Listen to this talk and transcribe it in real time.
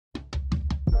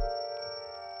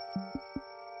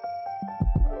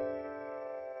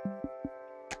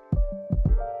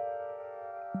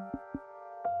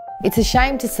It's a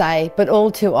shame to say, but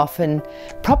all too often,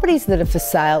 properties that are for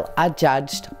sale are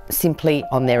judged simply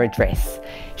on their address.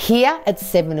 Here at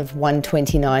 7 of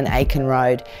 129 Aiken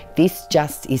Road, this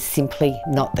just is simply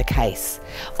not the case.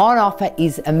 On offer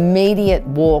is immediate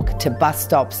walk to bus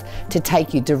stops to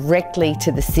take you directly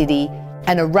to the city,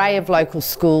 an array of local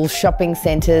schools, shopping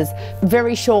centres,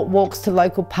 very short walks to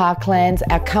local parklands,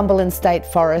 our Cumberland State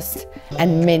Forest,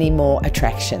 and many more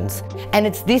attractions. And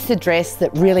it's this address that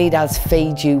really does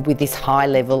feed you with this high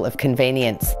level of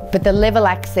convenience. But the level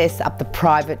access up the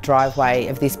private driveway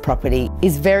of this property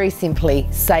is very simply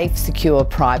safe, secure,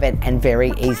 private, and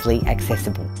very easily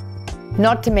accessible.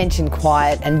 Not to mention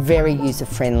quiet and very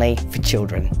user-friendly for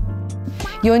children.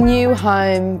 Your new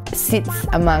home sits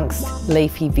amongst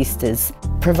leafy vistas,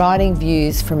 providing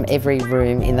views from every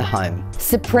room in the home.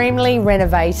 Supremely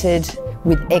renovated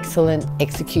with excellent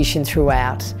execution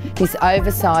throughout, this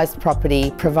oversized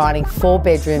property, providing 4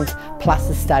 bedrooms plus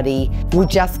a study, will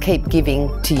just keep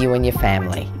giving to you and your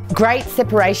family. Great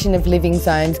separation of living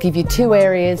zones give you 2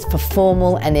 areas for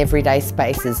formal and everyday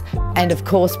spaces, and of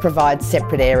course provide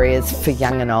separate areas for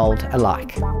young and old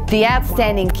alike. The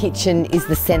outstanding kitchen is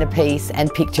the centrepiece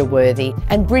and picture-worthy,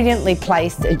 and brilliantly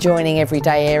placed adjoining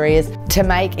everyday areas to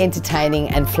make entertaining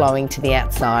and flowing to the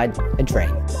outside a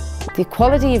dream. The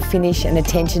quality of finish and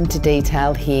attention to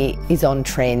detail here is on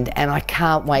trend, and I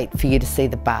can't wait for you to see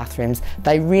the bathrooms.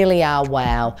 They really are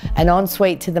wow. An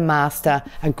ensuite to the master,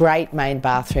 a great main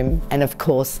bathroom, and of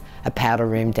course a powder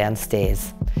room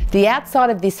downstairs. The outside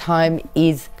of this home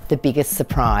is the biggest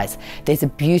surprise. There's a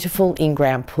beautiful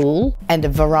in-ground pool and a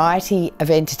variety of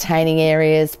entertaining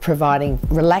areas, providing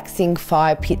relaxing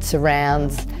fire pit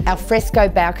surrounds, alfresco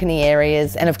balcony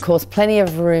areas, and of course plenty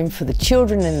of room for the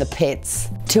children and the pets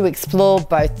to explore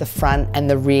both the front and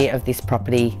the rear of this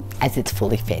property as it's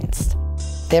fully fenced.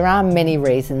 There are many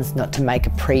reasons not to make a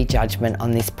prejudgment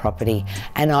on this property,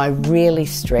 and I really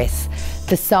stress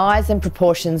the size and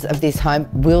proportions of this home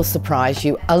will surprise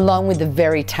you, along with the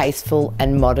very tasteful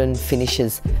and modern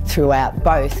finishes throughout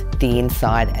both the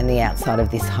inside and the outside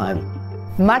of this home.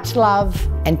 Much love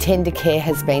and tender care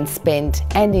has been spent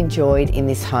and enjoyed in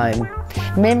this home.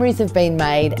 Memories have been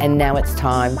made, and now it's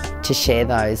time to share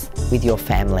those with your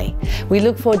family. We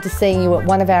look forward to seeing you at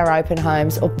one of our open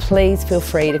homes, or please feel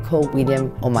free to call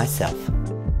William or myself.